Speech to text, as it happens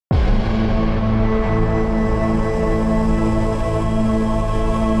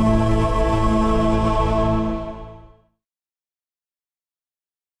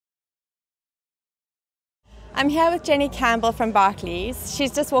I'm here with Jenny Campbell from Barclays.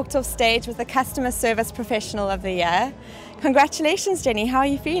 She's just walked off stage with the Customer Service Professional of the Year. Congratulations, Jenny. How are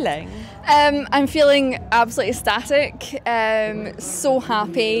you feeling? I'm feeling absolutely ecstatic, so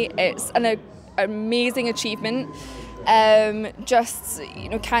happy. It's an amazing achievement. Can't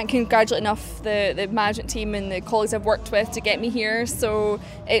congratulate enough the management team and the colleagues I've worked with to get me here. So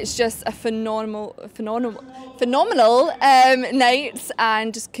it's just a phenomenal night,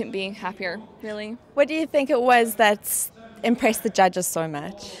 and just couldn't be happier, really. What do you think it was that impressed the judges so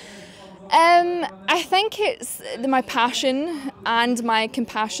much? I think it's my passion and my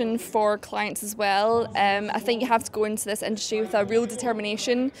compassion for clients as well. I think you have to go into this industry with a real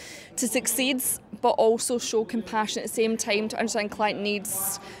determination to succeed, but also show compassion at the same time to understand client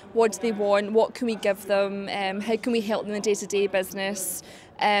needs. What do they want? What can we give them? How can we help them in the day-to-day business?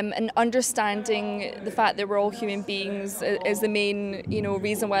 And understanding the fact that we're all human beings is the main,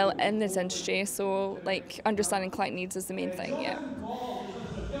 reason why I'm in this industry. So, understanding client needs is the main thing. Yeah.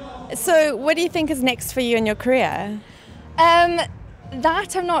 So what do you think is next for you in your career? That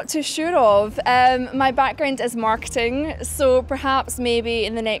I'm not too sure of. My background is marketing, so perhaps maybe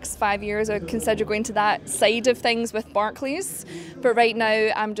in the next 5 years I would consider going to that side of things with Barclays. But right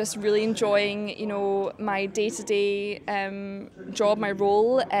now I'm just really enjoying, my day-to-day job, my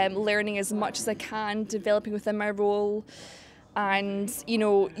role, learning as much as I can, developing within my role, and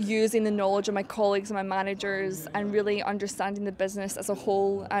using the knowledge of my colleagues and my managers and really understanding the business as a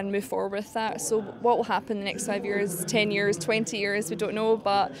whole and move forward with that. So what will happen in the next 5 years, 10 years, 20 years, we don't know,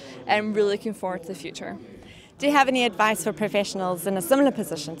 but I'm really looking forward to the future. Do you have any advice for professionals in a similar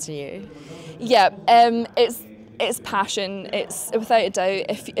position to you? Yeah, it's passion. It's without a doubt.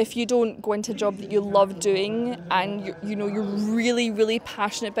 If you don't go into a job that you love doing and you're really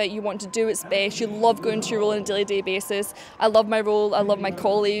passionate about, you want to do its best, you love going to your role on a daily basis. I love my role. I love my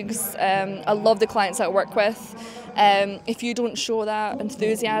colleagues. I love the clients that I work with. If you don't show that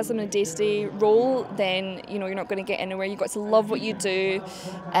enthusiasm in a day-to-day role, then you're not going to get anywhere. You've got to love what you do,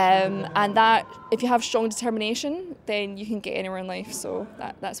 and that if you have strong determination, then you can get anywhere in life. So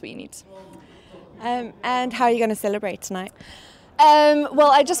that's what you need. And how are you going to celebrate tonight? Well,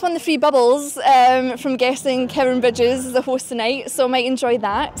 I just won the free bubbles from guessing Kevin Bridges as the host tonight, so I might enjoy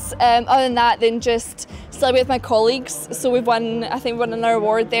that. Other than that, then just celebrate with my colleagues. So I think we won another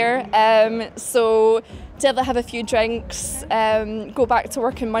award there. So to have a few drinks, go back to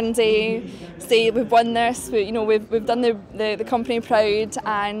work on Monday, say we've won this, we've done the company proud,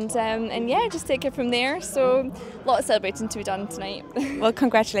 and yeah, just take it from there. So a lot of celebrating to be done tonight. Well,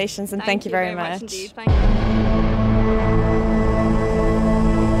 congratulations and thank you very much. Indeed. Thank you.